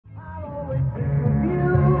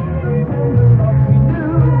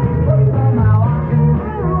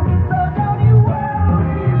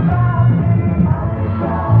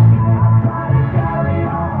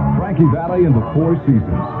Valli and the Four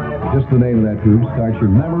Seasons. Just the name of that group starts your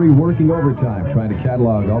memory working overtime, trying to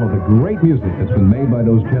catalog all of the great music that's been made by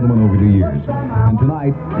those gentlemen over the years. And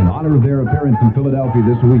tonight, in honor of their appearance in Philadelphia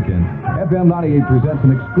this weekend, FM 98 presents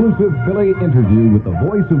an exclusive Philly interview with the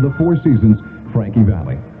voice of the Four Seasons, Frankie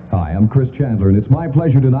Valli. Hi, I'm Chris Chandler, and it's my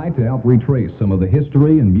pleasure tonight to help retrace some of the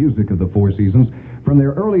history and music of the Four Seasons from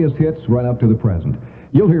their earliest hits right up to the present.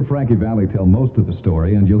 You'll hear Frankie Valli tell most of the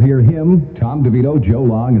story, and you'll hear him, Tom DeVito, Joe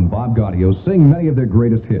Long, and Bob Gaudio sing many of their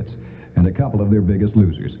greatest hits and a couple of their biggest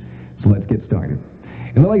losers. So let's get started.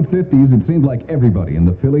 In the late 50s, it seemed like everybody in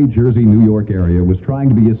the Philly, Jersey, New York area was trying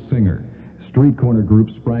to be a singer. Street corner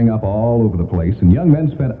groups sprang up all over the place, and young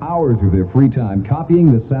men spent hours of their free time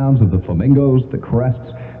copying the sounds of the Flamingos, the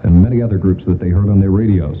Crests, and many other groups that they heard on their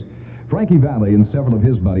radios. Frankie Valli and several of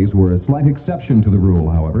his buddies were a slight exception to the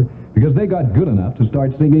rule, however, because they got good enough to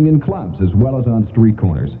start singing in clubs as well as on street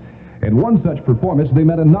corners. At one such performance, they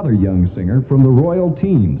met another young singer from the Royal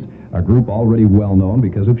Teens, a group already well known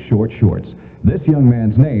because of short shorts. This young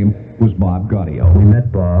man's name was Bob Gaudio. We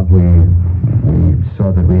met Bob. We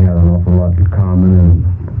saw that we had an awful lot in common,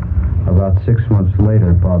 and about 6 months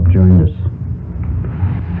later, Bob joined us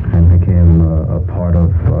and became a part of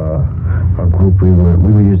a group. We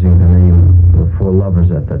were using the name The Four Lovers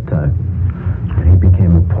at that time, and he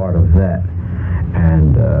became a part of that.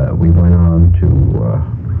 And we went on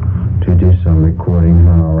to do some recordings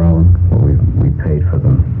on our own. Well, we paid for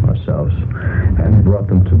them ourselves, and brought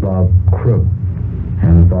them to Bob Crew.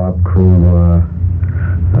 And Bob Crew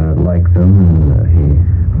liked them, and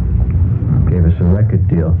he gave us a record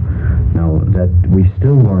deal. Now, that we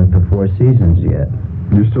still weren't the Four Seasons yet.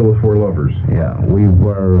 You're still the Four Lovers? Yeah, we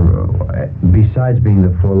were, besides being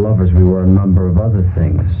the Four Lovers, we were a number of other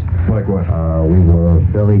things. Like what? We were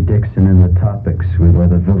Billy Dixon and the Topics. We were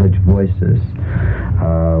the Village Voices.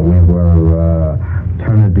 We were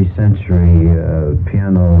Turn of the Century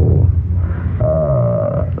piano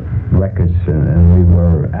records, and we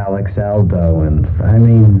were Alex Aldo, and I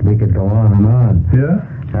mean, we could go on and on. Yeah?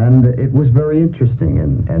 And it was very interesting,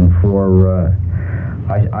 and for,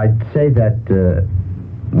 I'd say that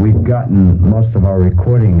we've gotten most of our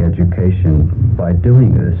recording education by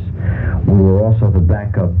doing this. We were also the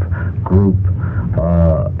backup group,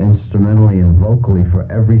 instrumentally and vocally, for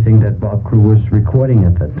everything that Bob Crew was recording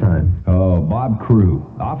at that time. Oh, Bob Crew,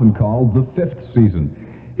 often called the Fifth Season.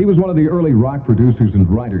 He was one of the early rock producers and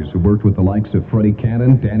writers who worked with the likes of Freddie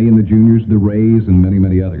Cannon, Danny and the Juniors, the Rays, and many,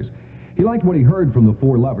 many others. He liked what he heard from the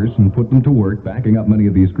Four Lovers and put them to work backing up many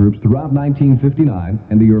of these groups throughout 1959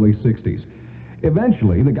 and the early 60s.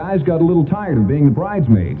 Eventually, the guys got a little tired of being the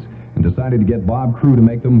bridesmaids and decided to get Bob Crew to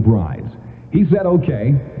make them brides. He said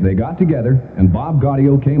okay, they got together, and Bob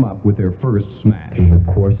Gaudio came up with their first smash. In the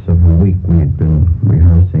course of a week we had been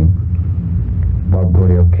rehearsing, Bob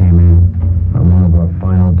Gaudio came in on one of our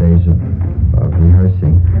final days of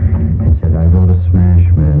rehearsing and said, "I wrote a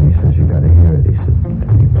smash, man." He says, "You gotta hear it." He said,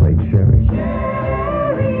 and he played Sherry.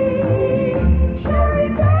 Sherry,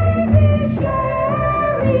 baby, Sherry, baby,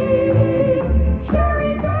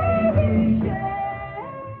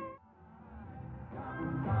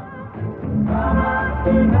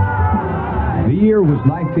 The year was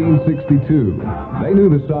 1962. They knew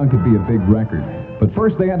the song could be a big record, but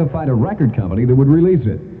first they had to find a record company that would release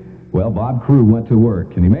it. Well, Bob Crew went to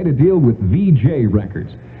work, and he made a deal with VJ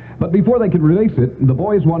Records. But before they could release it, the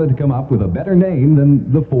boys wanted to come up with a better name than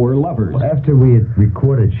the Four Lovers. Well, after we had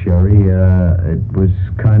recorded Sherry, it was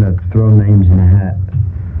kind of throw names in a hat.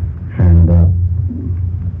 And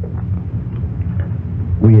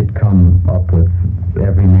we had come up with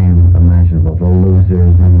every name imaginable, the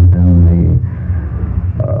Losers and the,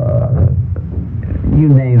 you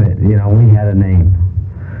name it, you know, we had a name.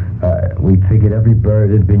 We figured every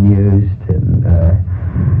bird had been used, and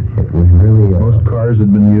it was really... Most cars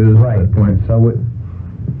had been used right, at that point. So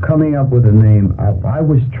coming up with a name, I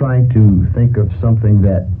was trying to think of something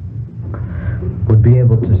that would be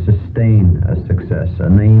able to sustain a success, a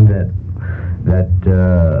name that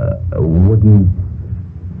wouldn't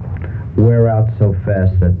wear out so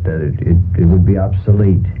fast that it would be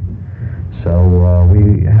obsolete. So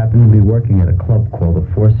we happened to be working at a club called the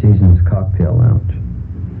Four Seasons Cocktail Lounge.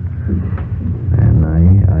 And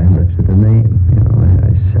I looked at the name, you know,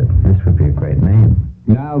 I said, this would be a great name.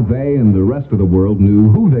 Now they and the rest of the world knew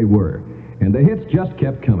who they were, and the hits just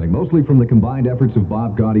kept coming, mostly from the combined efforts of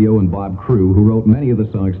Bob Gaudio and Bob Crew, who wrote many of the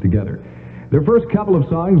songs together. Their first couple of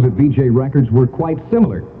songs at VJ Records were quite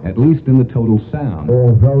similar, at least in the total sound.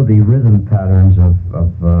 Although the rhythm patterns of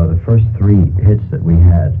the first three hits that we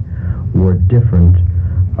had were different,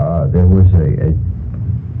 there was a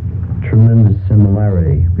tremendous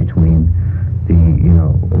similarity between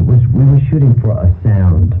we were shooting for a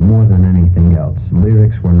sound more than anything else.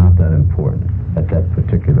 Lyrics were not that important at that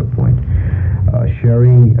particular point.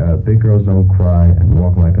 Sherry, Big Girls Don't Cry, and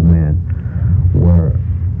Walk Like a Man were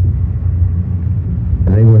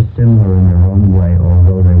similar in their own way,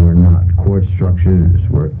 although they were not. Chord structures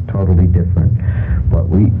were totally different, but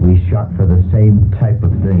we shot for the same type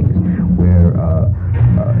of things, where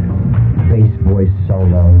bass voice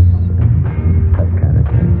solos, that kind of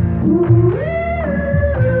thing.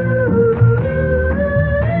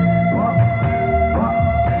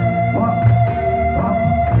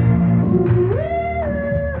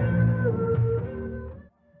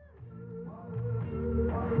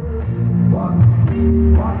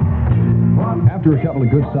 After a couple of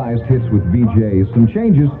good-sized hits with VJ, some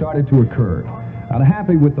changes started to occur.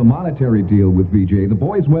 Unhappy with the monetary deal with VJ, the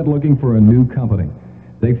boys went looking for a new company.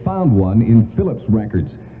 They found one in Phillips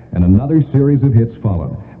Records, and another series of hits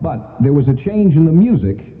followed. But there was a change in the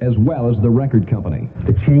music as well as the record company.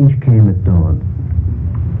 The change came at Dawn.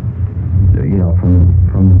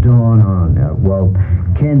 From Dawn on. Well,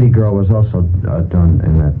 Candy Girl was also done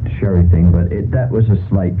in that Sherry thing, but that was a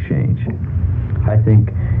slight change. I think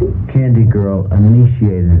Candy Girl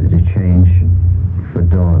initiated a change for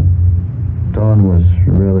Dawn. Dawn was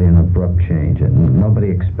really an abrupt change, and nobody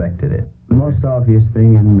expected it. The most obvious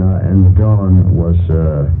thing in Dawn was,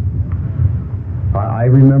 I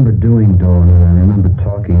remember doing Dawn, and I remember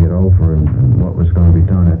talking it over and what was going to be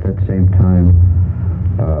done. At that same time,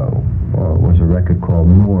 was a record called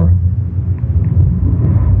More.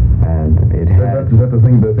 And it had... That's the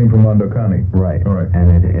thing from Mondocani. Right. All right.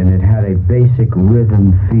 And it had a basic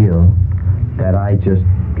rhythm feel that I just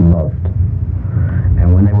loved.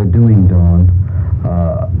 And when they were doing Dawn,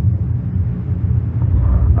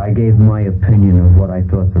 I gave my opinion of what I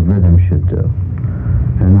thought the rhythm should do.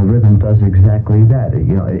 And the rhythm does exactly that.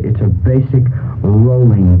 It's a basic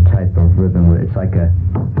rolling type of rhythm. It's like a...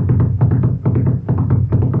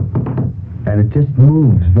 And it just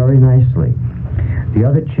moves very nicely. The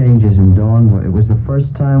other changes in Dawn, it was the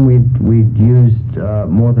first time we'd used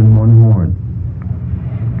more than one horn.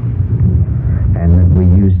 And we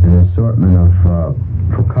used an assortment of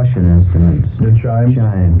percussion instruments. The chimes?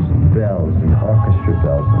 Chimes, and bells, and orchestra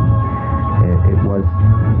bells. And it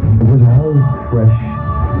was a whole fresh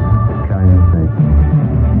kind of thing.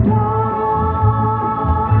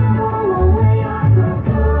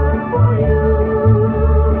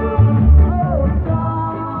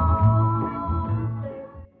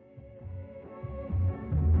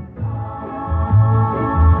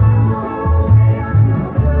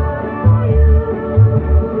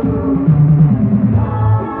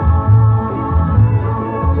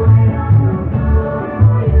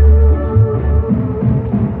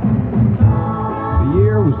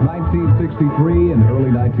 And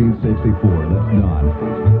early 1964, that's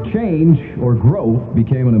Dawn. Change, or growth,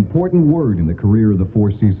 became an important word in the career of the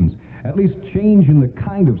Four Seasons. At least change in the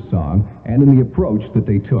kind of song and in the approach that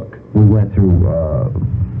they took. We went through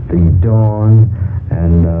the Dawn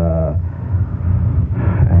and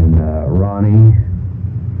Ronnie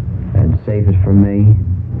and Save It For Me,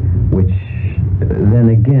 which then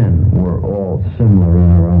again were all similar in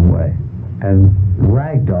their own way. And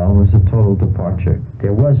Ragdoll was a total departure.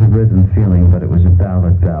 There was a rhythm feeling, but it was a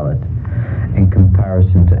ballad in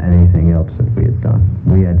comparison to anything else that we had done.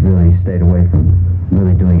 We had really stayed away from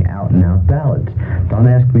really doing out-and-out ballads. Don't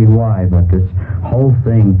ask me why, but this whole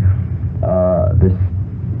thing, this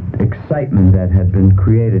excitement that had been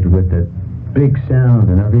created with the big sound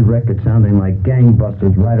and every record sounding like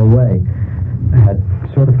gangbusters right away had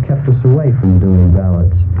sort of kept us away from doing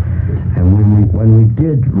ballads. And when we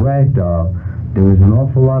did Ragdoll, there was an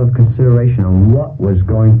awful lot of consideration on what was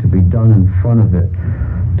going to be done in front of it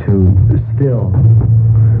to still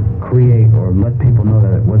create or let people know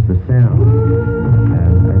that it was the sound.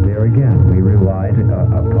 And there again, we relied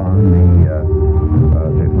upon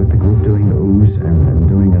with the group doing the ooze and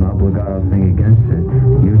doing an obligato thing against it,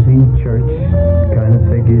 using church kind of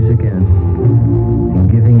figures again, and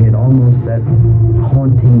giving it almost that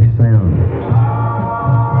haunting sound.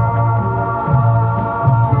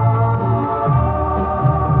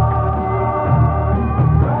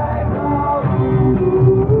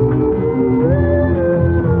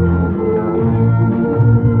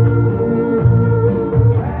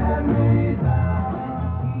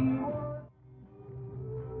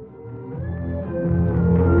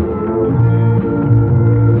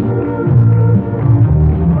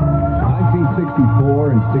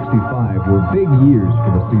 Were big years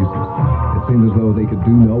for the Seasons. It seemed as though they could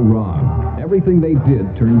do no wrong. Everything they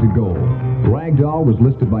did turned to gold. Ragdoll was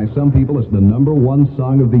listed by some people as the #1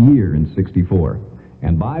 song of the year in '64.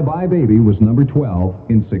 And Bye Bye Baby was number 12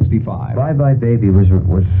 in 65. Bye Bye Baby was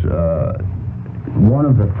one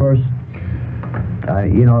of the first,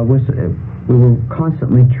 we were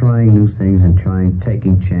constantly trying new things and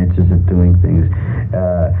taking chances at doing things.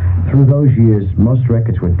 Through those years, most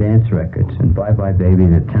records were dance records, and Bye Bye Baby,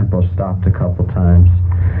 the tempo stopped a couple times,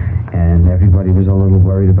 and everybody was a little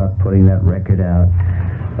worried about putting that record out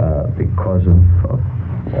because of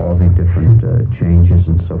all the different changes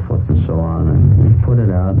and so forth and so on. And we put it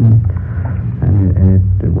out,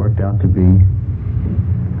 and it worked out to be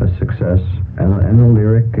a success. And the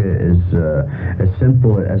lyric is as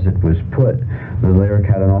simple as it was put. The lyric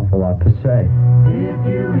had an awful lot to say. If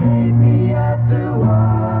you hate me after what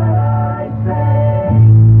I say,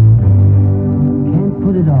 can't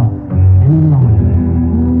put it off any longer.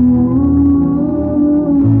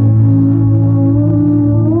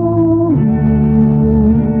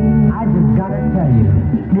 I just gotta tell you,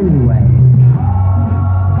 anyway.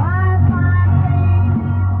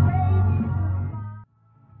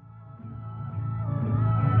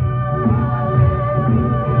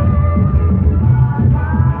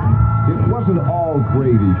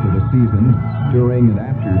 Gravy for the season during and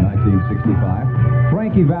after 1965.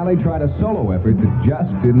 Frankie Valli tried a solo effort that just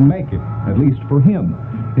didn't make it, at least for him.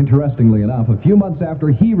 Interestingly enough, a few months after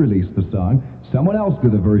he released the song, someone else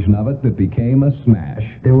did a version of it that became a smash.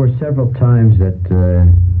 There were several times that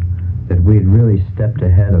we'd really stepped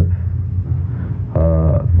ahead of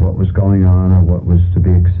what was going on or what was to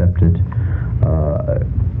be accepted.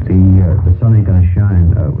 The Sun Ain't Gonna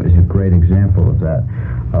Shine is a great example of that.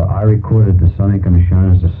 I recorded The Sun Ain't Gonna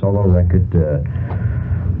Shine as a solo record,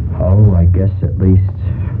 I guess at least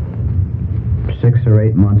 6 or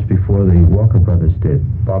 8 months before the Walker Brothers did.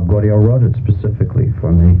 Bob Gaudio wrote it specifically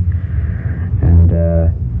for me, and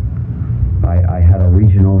I had a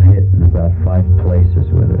regional hit in about 5 places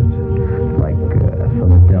with it, like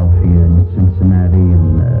Philadelphia and Cincinnati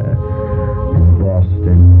and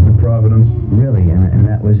Boston. And Providence. Really, and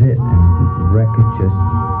that was it. And the record just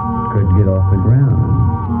couldn't get off the ground.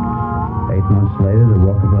 8 months later, the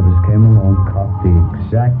Walker Brothers came along, copied the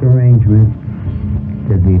exact arrangement,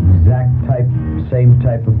 did the exact same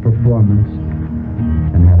type of performance,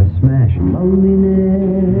 and had a smash. Loneliness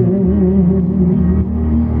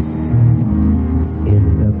is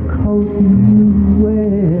the coat you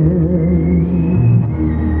wear,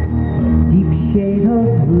 deep shade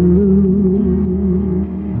of blue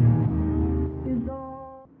is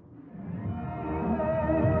all.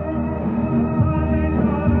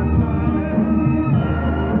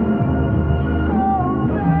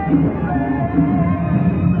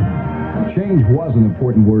 Change was an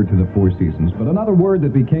important word to the Four Seasons, but another word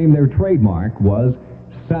that became their trademark was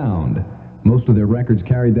sound. Most of their records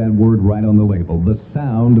carried that word right on the label, the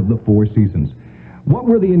sound of the Four Seasons. What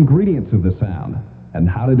were the ingredients of the sound, and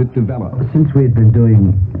how did it develop? Since we had been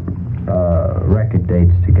doing record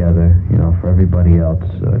dates together, for everybody else,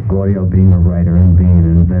 Gaudio being a writer and being an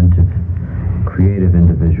inventive, creative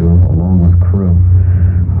individual, along with crew,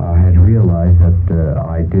 I had realized that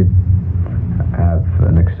I did have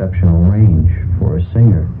an exceptional range for a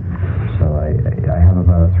singer. So I have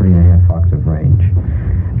about a 3.5 octave range.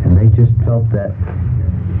 And they just felt that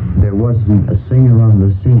there wasn't a singer on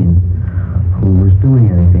the scene who was doing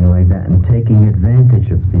anything like that and taking advantage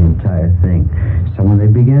of the entire thing. So when they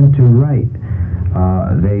began to write,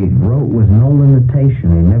 they wrote with no limitation.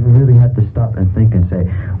 They never really had to stop and think and say,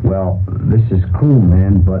 well, this is cool,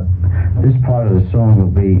 man, but this part of the song will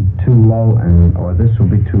be too low or this will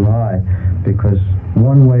be too high, because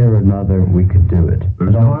one way or another we could do it.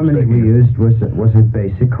 The harmony we used was a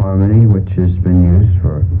basic harmony which has been used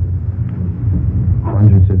for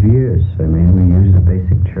hundreds of years. I mean, we used a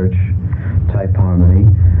basic church type harmony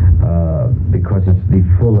because it's the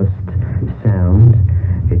fullest sound.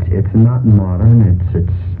 It's not modern.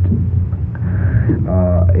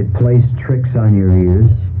 It plays tricks on your ears.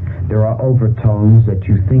 There are overtones that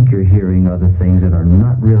you think you're hearing other things that are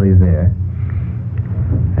not really there.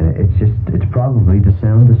 And it's probably the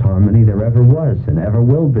soundest harmony there ever was and ever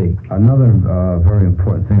will be. Another very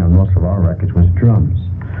important thing on most of our records was drums.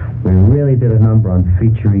 We really did a number on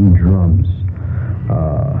featuring drums.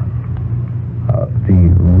 The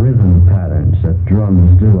rhythm patterns that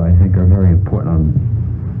drums do, I think, are very important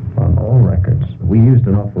on all records. We used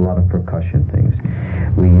an awful lot of percussion things.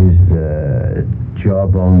 We used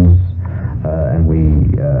jawbones, and we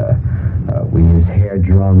used hair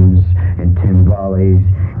drums and timbales,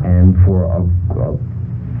 and for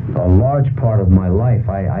a large part of my life,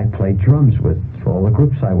 I played drums with all the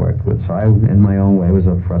groups I worked with. So I, in my own way, was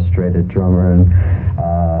a frustrated drummer, and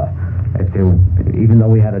Even though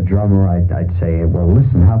we had a drummer, I'd say, well,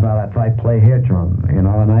 listen, how about if I play hair drum? You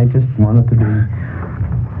know, and I just wanted to be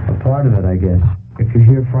a part of it, I guess. If you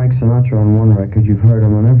hear Frank Sinatra on one record, you've heard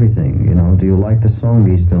him on everything. You know, do you like the song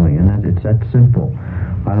he's doing? And it's that simple.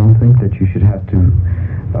 I don't think that you should have to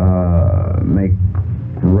make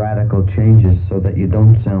radical changes so that you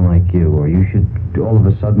don't sound like you, or you should all of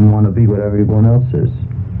a sudden want to be what everyone else is.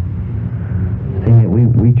 The thing that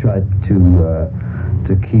we tried to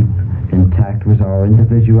keep intact was our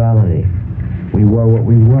individuality. We were what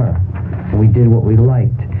we were. We did what we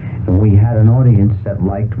liked. And we had an audience that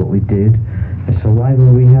liked what we did. And so why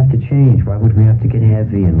would we have to change? Why would we have to get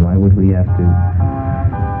heavy? And why would we have to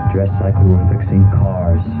dress like we were fixing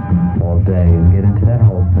cars all day and get into that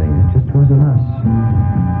whole thing? It just wasn't us.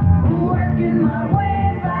 Working my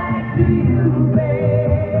way back to you,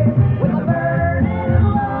 babe, with a burning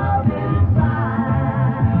love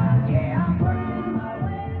inside. Yeah, I'm working my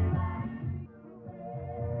way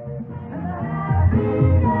back to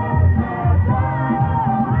you, and the happiness that's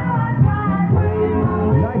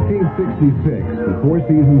In 1966, the Four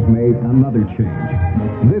Seasons made another change.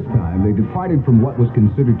 This time, they departed from what was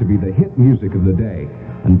considered to be the hit music of the day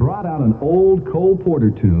and brought out an old Cole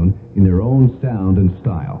Porter tune in their own sound and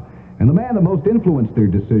style. And the man that most influenced their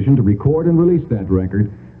decision to record and release that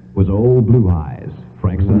record was Old Blue Eyes,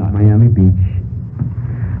 Frank Sinatra. Miami Beach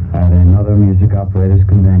at another music operators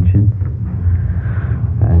convention,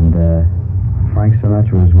 and Frank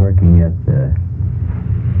Sinatra was working at the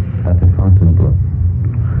Fontainebleau.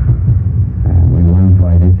 And we were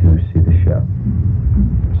invited to see the show.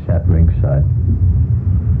 Sat ringside.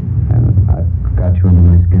 And I Got You Under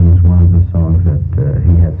My Skin was one of the songs that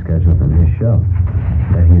he had scheduled in his show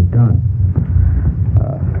that he had done.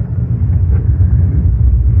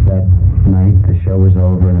 That night the show was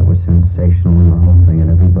over and it was sensational and the whole thing, and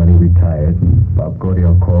everybody retired, and Bob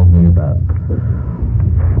Gaudio called me about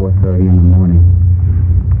 4:30 in the morning.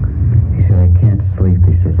 He said, "I can't sleep."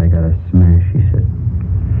 He says, "I got a smash." He said.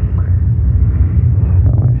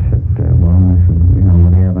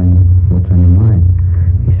 What's on your mind?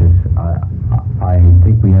 He says, I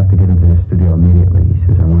think we have to get into the studio immediately. He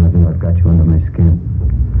says, I want to do I've Got You Under My Skin.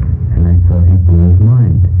 And I thought he blew his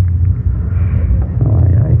mind. So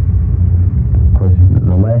of course,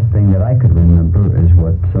 the last thing that I could remember is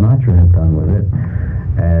what Sinatra had done with it.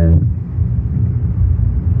 And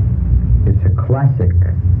it's a classic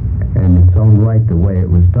in its own right, the way it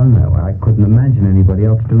was done that way. I couldn't imagine anybody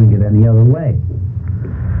else doing it any other way.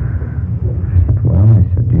 Well, I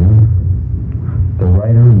said, the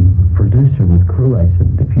writer and producer with crew, I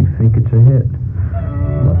said, if you think it's a hit,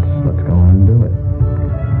 let's go on and do it.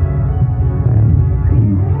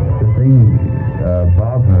 And the thing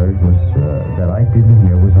Bob heard was that I didn't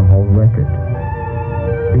hear was a whole record.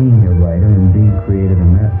 Being a writer and being creative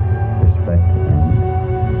in that respect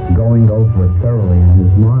and going over it thoroughly in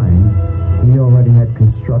his mind, he already had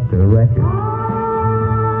constructed a record.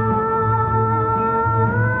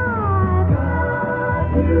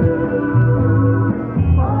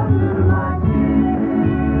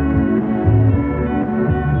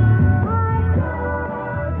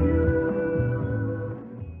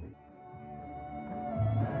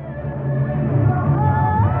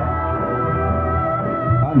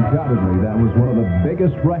 Undoubtedly, that was one of the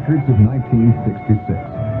biggest records of 1966.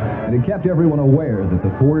 And it kept everyone aware that the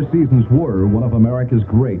Four Seasons were one of America's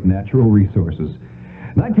great natural resources.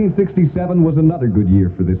 1967 was another good year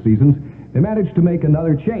for the Seasons. They managed to make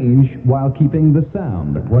another change while keeping the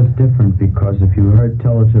sound. It was different because if you heard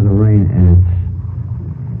Tell It to the Rain in its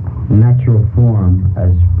natural form,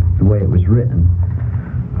 as the way it was written,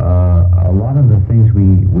 a lot of the things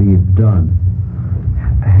we've done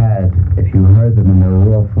had, if you heard them in their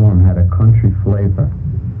raw form, had a country flavor.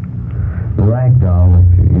 Ragdoll,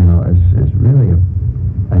 is really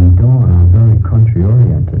and Dawn are very country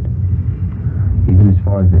oriented, even as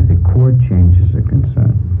far as the chord changes are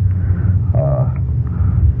concerned.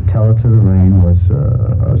 Tell It to the Rain was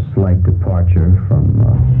a slight departure from,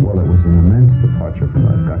 it was an immense departure from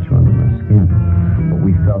I've Got You Under My Skin. But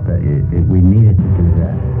we felt that we needed to do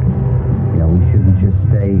that. We shouldn't just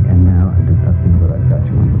stay and now and do nothing but I've Got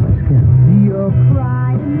You Under My Skin. You're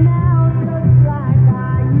crying now just like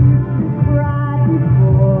I used to cry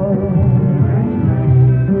before.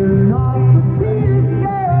 Turn off the tears,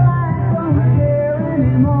 girl, I don't care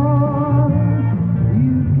anymore.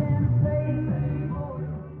 You can say anymore.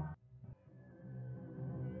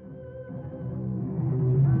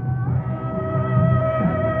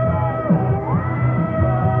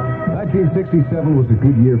 1967 was a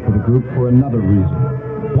good year for the group for another reason.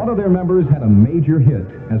 One of their members had a major hit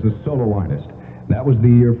as a solo artist, That was the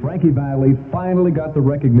year Frankie Valli finally got the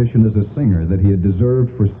recognition as a singer that he had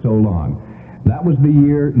deserved for so long. That was the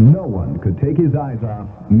year no one could take his eyes off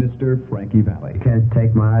Mr. Frankie Valli. Can't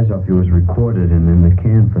Take My Eyes Off You was recorded and in the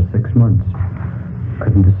can for 6 months.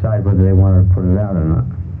 Couldn't decide whether they wanted to put it out or not.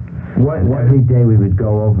 Every day we would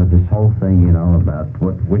go over this whole thing, you know, about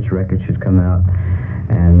which record should come out,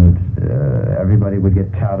 and everybody would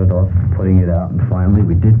get touted off putting it out, and finally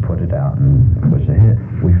we did put it out, and it was a hit.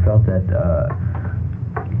 We felt that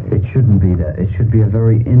it shouldn't be that. It should be a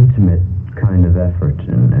very intimate kind of effort,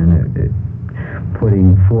 and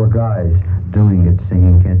putting 4 guys doing it,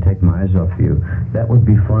 singing Can't Take My Eyes Off You, that would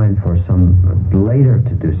be fine for some later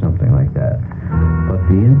to do something like that. But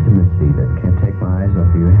the intimacy that Can't Take My Eyes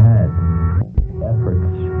Off You had,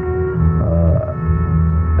 efforts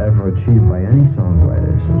ever achieved by any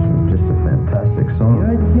songwriters, was just a fantastic song.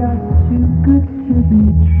 You're just too good to be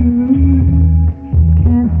true.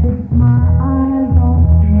 Can't take my eyes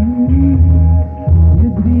off you.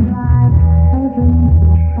 You'd be like heaven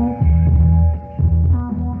to touch. I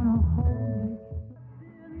wanna hold you.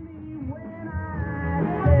 When I say,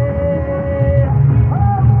 oh pretty baby, don't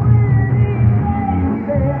bring me down, baby. Now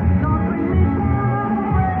that I found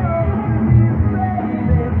you,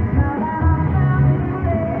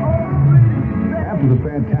 oh pretty baby. After the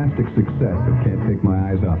fantastic success of Can't Take My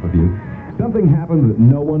Eyes Off of You, something happened that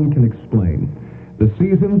no one can explain. The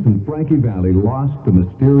seasons and Frankie Valli lost the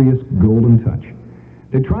mysterious golden touch.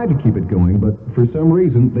 They tried to keep it going, but for some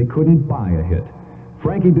reason, they couldn't buy a hit.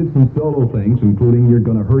 Frankie did some solo things, including You're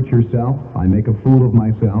Gonna Hurt Yourself, I Make a Fool of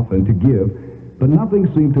Myself, and To Give, but nothing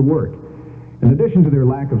seemed to work. In addition to their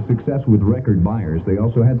lack of success with record buyers, they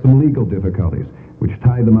also had some legal difficulties, which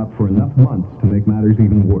tied them up for enough months to make matters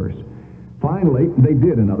even worse. Finally, they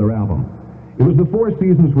did another album. It was the Four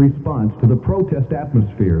Seasons' response to the protest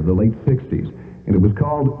atmosphere of the late 60s, and it was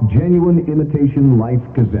called Genuine Imitation Life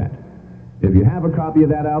Gazette. If you have a copy of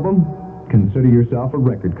that album, consider yourself a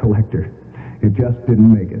record collector. It just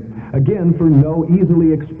didn't make it. Again, for no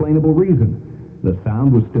easily explainable reason. The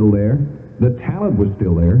sound was still there, the talent was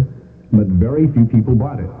still there, but very few people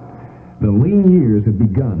bought it. The lean years had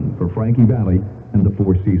begun for Frankie Valli and the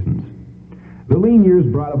Four Seasons. The lean years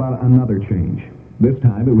brought about another change. This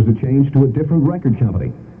time it was a change to a different record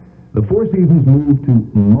company. The Four Seasons moved to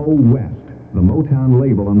Mo West, the Motown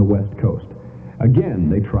label on the West Coast. Again,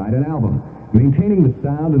 they tried an album, maintaining the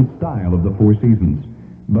sound and style of the Four Seasons.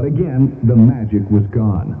 But again, the magic was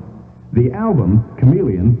gone. The album,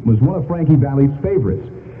 Chameleon, was one of Frankie Valli's favorites,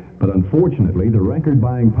 but unfortunately, the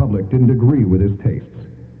record-buying public didn't agree with his tastes.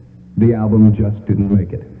 The album just didn't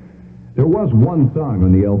make it. There was one song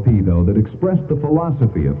on the LP, though, that expressed the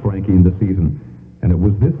philosophy of Frankie and the Season, and it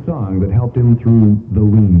was this song that helped him through the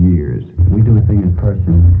lean years. We do a thing in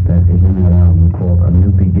person that is in that album called A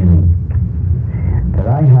New Beginning, that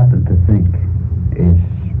I happen to think is,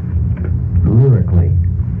 lyrically,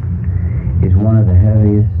 is one of the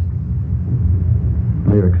heaviest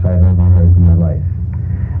lyrics I've ever heard in my life.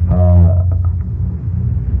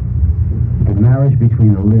 The marriage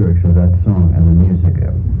between the lyrics of that song and the music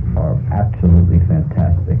are absolutely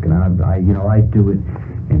fantastic. And I do it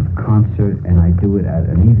in concert, and I do it at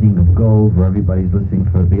an evening of gold where everybody's listening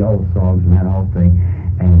for the old songs and that whole thing,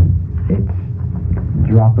 and it's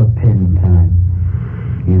drop a pin time.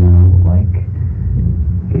 You know, like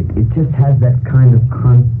it just has that kind of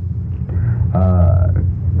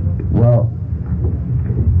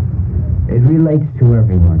it relates to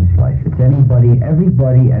everyone's life. It's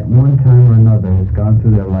everybody at one time or another has gone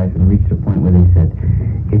through their life and reached a point where they said,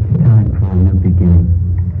 it's time for a new beginning.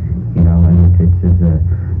 You know, and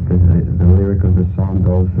the lyric of the song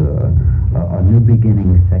goes, a new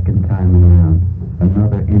beginning, second time around,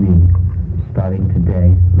 another inning, starting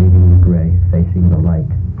today, leaving the gray, facing the light.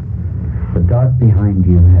 The dark behind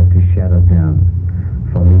you had to shadow down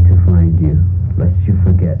for me to find you, lest you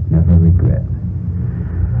forget, never regret.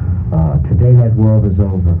 Today that world is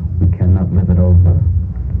over, we cannot live it over.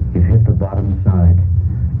 You've hit the bottom side,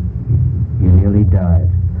 you nearly died.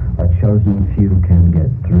 A chosen few can get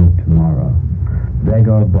through tomorrow. Beg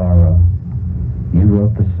or borrow, you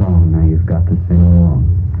wrote the song, now you've got to sing along.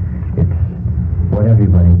 It's what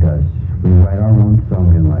everybody does. We write our own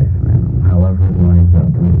song in life, and however it lines up,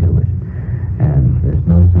 we do it. And there's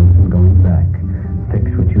no sense in going back. Fix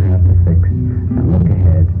what you have to fix, and look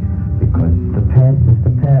ahead, because the past is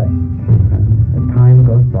the past. The time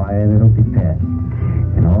goes by and it'll be past.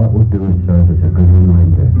 And all it will do is serve as a good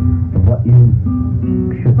reminder of what you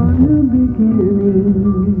should do. A new beginning,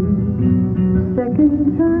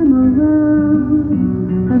 second time around,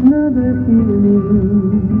 another healing,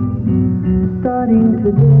 starting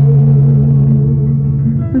today,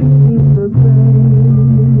 leaving the grave.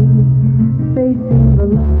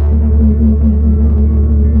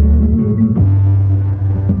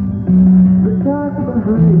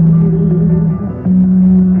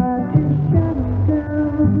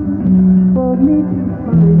 love me to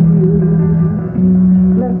find you,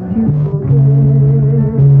 lest you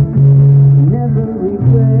forget, never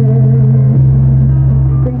regret.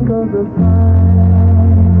 Think of the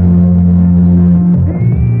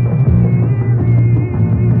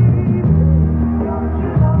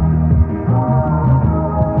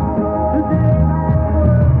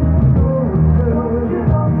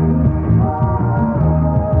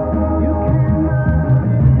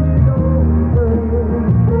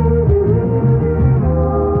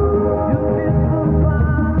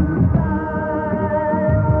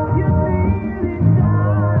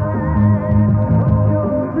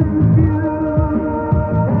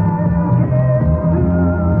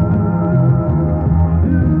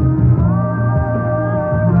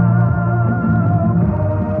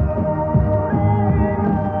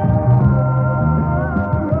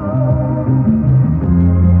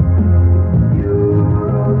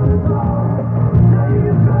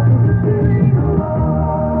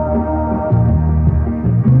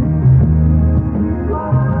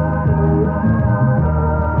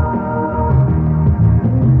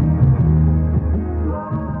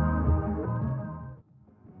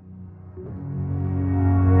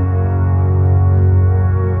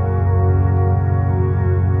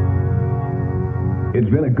It's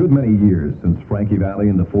been a good many years since Frankie Valli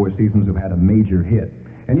and the Four Seasons have had a major hit,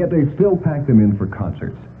 and yet they still pack them in for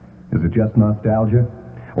concerts. Is it just nostalgia?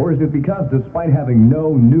 Or is it because despite having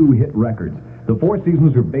no new hit records, the Four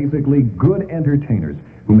Seasons are basically good entertainers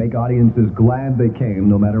who make audiences glad they came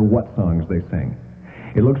no matter what songs they sing?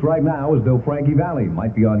 It looks right now as though Frankie Valli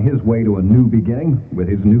might be on his way to a new beginning with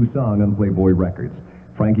his new song on Playboy Records.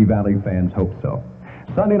 Frankie Valli fans hope so.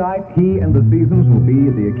 Sunday night, he and the Seasons will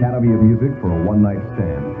be at the Academy of Music for a one-night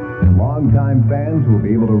stand. And longtime fans will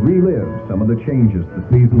be able to relive some of the changes the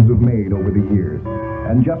Seasons have made over the years.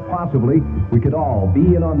 And just possibly, we could all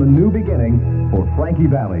be in on the new beginning for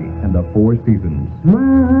Frankie Valli and the Four Seasons.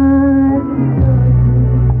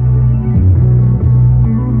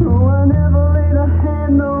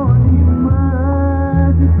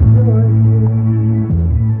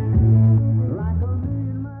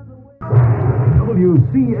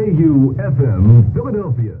 WCAU FM,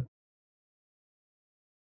 Philadelphia.